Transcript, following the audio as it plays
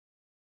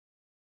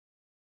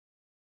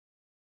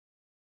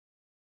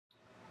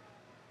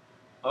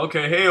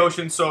Okay, hey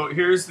Ocean. So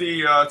here's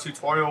the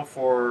tutorial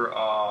for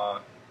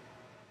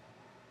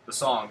the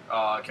song.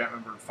 I can't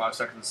remember 5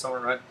 seconds of summer,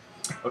 right?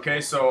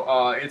 Okay,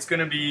 so it's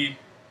gonna be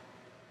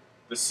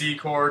the C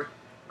chord,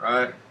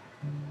 right?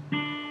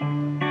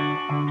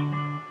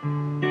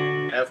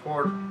 F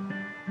chord.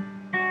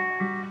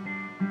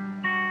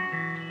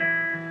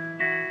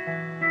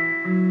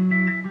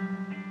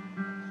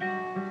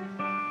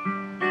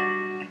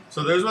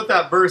 So there's what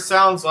that verse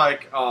sounds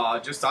like,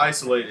 just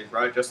isolated,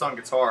 right? Just on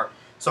guitar.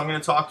 So I'm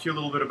gonna talk to you a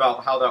little bit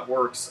about how that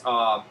works.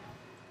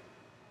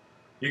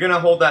 You're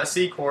gonna hold that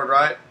C chord,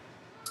 right?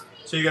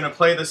 So you're gonna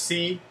play the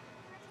C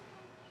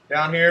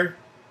down here.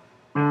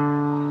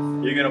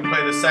 You're gonna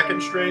play the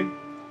second string.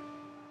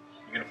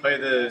 You're gonna play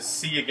the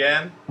C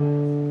again,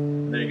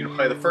 and then you're gonna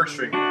play the first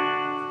string.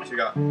 So you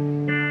got,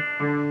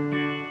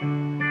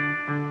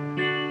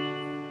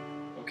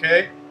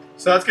 okay.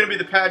 So that's gonna be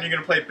the pattern. You're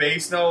gonna play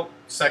bass note,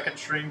 second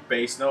string,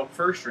 bass note,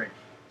 first string.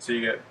 So you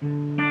get,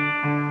 and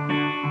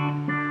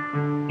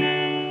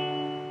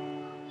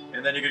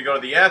then you're gonna go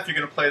to the F. You're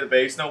gonna play the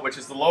bass note, which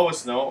is the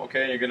lowest note.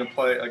 Okay, and you're gonna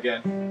play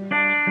again.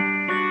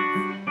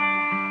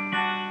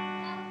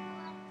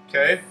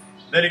 Okay.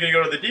 Then you're gonna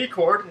go to the D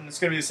chord, and it's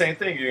gonna be the same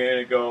thing. You're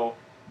gonna go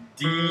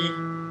D,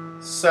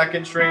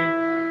 second string,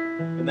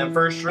 and then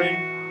first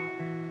string.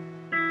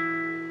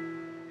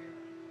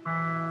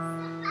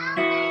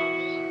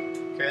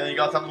 Okay, then you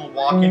got that little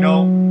walkie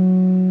note,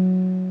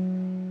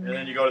 and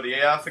then you go to the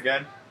F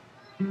again.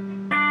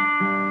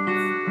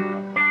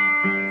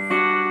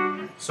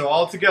 So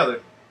all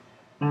together.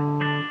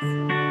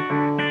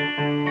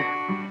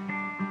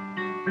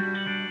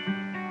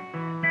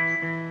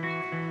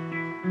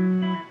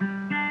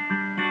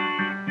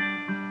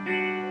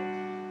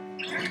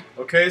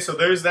 Okay, so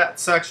there's that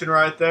section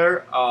right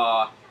there.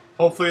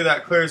 Hopefully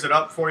that clears it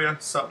up for you.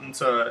 Something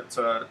to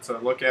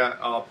look at.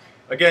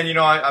 Again, you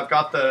know, I've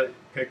got the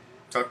pick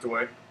tucked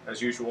away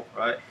as usual,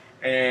 right?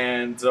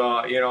 And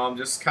you know, I'm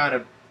just kind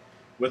of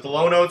with the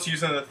low notes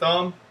using the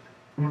thumb,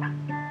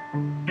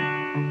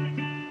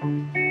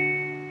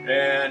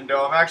 and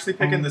I'm actually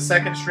picking the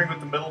second string with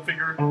the middle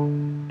finger,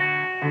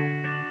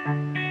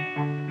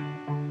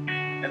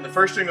 and the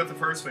first string with the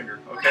first finger.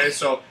 Okay,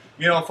 so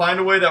you know, find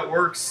a way that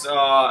works.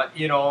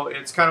 You know,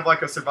 it's kind of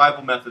like a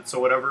survival method. So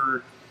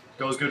whatever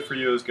goes good for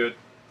you is good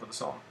for the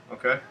song.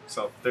 Okay,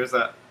 so there's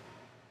that.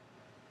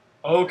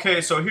 Okay,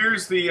 so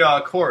here's the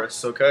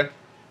chorus. Okay.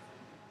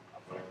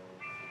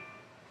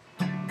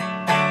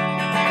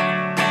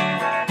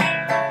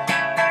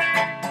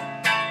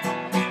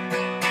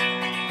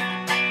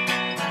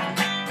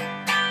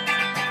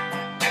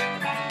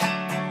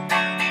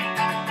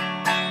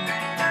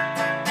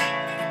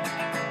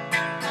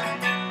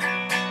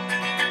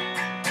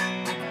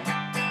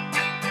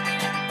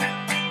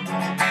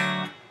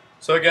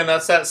 So again,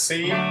 that's that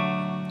C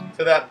to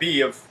that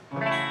B of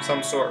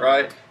some sort,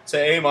 right? To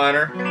A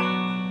minor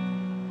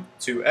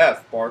to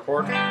F bar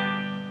chord,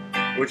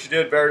 which you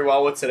did very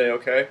well with today,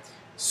 okay?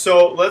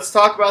 So let's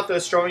talk about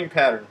the strumming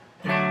pattern.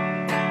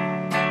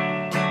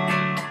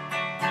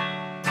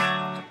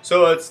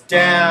 So it's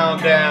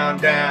down, down,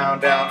 down,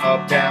 down,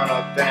 up, down,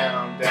 up,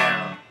 down,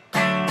 down.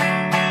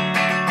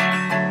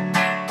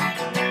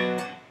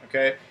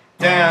 Okay?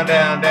 Down,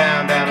 down,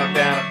 down, down, up,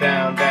 down, up,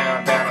 down,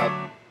 down, down, up.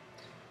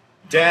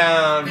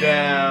 Down,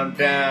 down,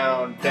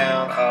 down,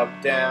 down,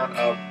 up, down,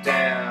 up,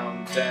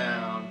 down,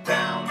 down,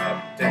 down,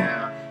 up,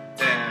 down,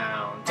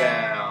 down,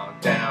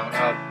 down, down,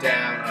 up,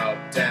 down,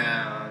 up,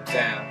 down,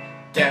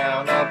 down,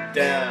 down, up,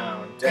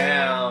 down,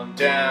 down,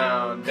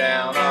 down,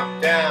 down, up,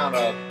 down,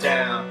 up,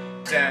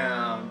 down,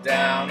 down,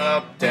 down,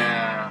 up,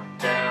 down,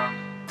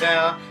 down,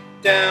 down,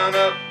 down,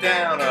 up,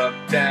 down, up,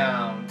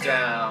 down,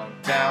 down,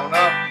 down,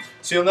 up.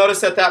 So you'll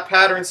notice that that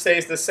pattern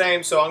stays the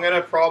same. So I'm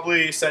gonna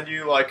probably send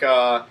you like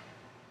a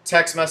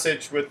text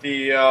message with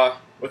the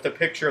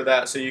picture of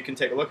that, so you can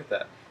take a look at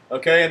that.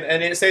 Okay,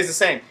 and it stays the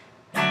same.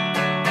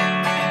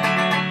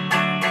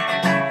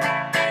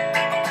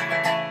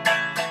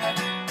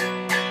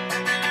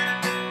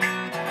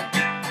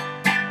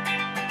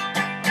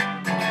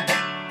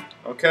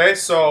 Okay,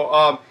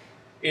 so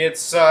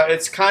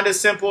it's kind of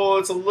simple.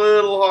 It's a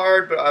little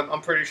hard, but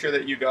I'm pretty sure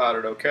that you got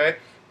it. Okay,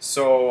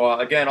 so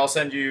again, I'll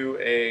send you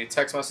a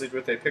text message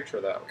with a picture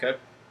of that. Okay,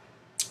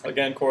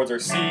 again, chords are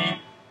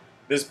C,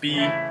 this B,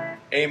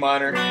 A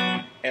minor,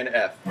 and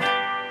F.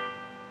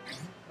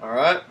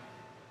 Alright?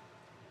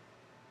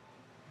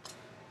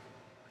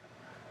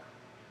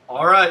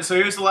 Alright, so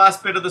here's the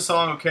last bit of the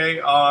song, okay?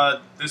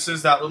 This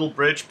is that little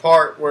bridge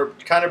part where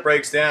it kind of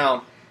breaks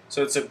down.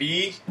 So it's a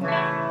B,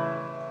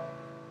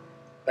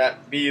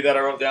 that B that I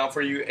wrote down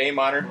for you, A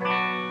minor,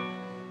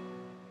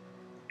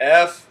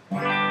 F, then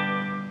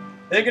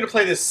you're going to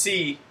play the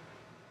C,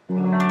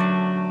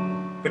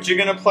 but you're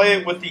going to play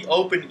it with the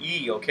open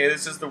E, okay?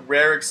 This is the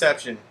rare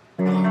exception.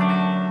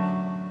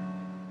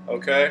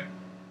 Okay?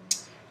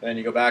 Then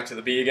you go back to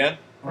the B again.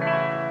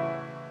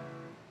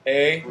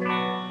 A.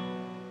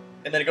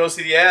 And then it goes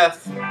to the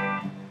F.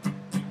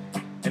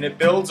 And it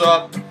builds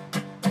up.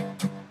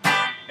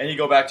 And you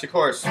go back to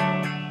chorus.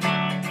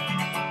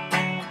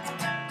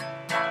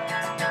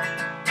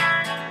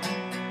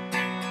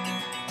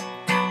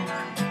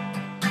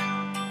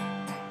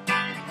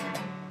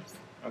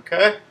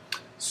 Okay,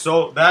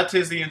 so that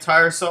is the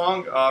entire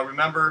song.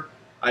 Remember,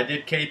 I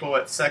did capo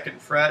at 2nd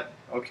fret.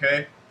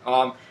 Okay,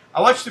 I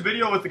watched a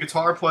video with the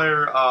guitar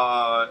player,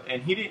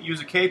 and he didn't use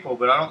a capo,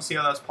 but I don't see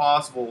how that's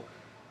possible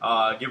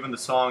given the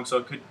song. So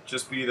it could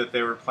just be that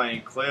they were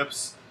playing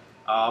clips.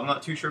 I'm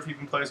not too sure if he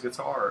even plays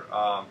guitar,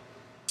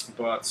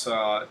 but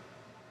or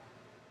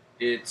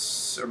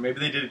maybe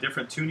they did a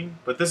different tuning.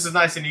 But this is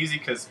nice and easy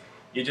because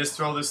you just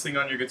throw this thing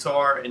on your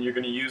guitar and you're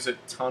going to use it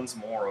tons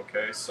more,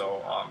 okay?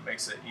 So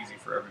makes it easy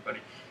for everybody.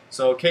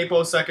 So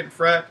capo 2nd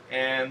fret,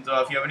 and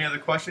if you have any other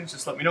questions,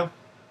 just let me know.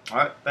 All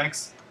right,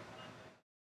 thanks.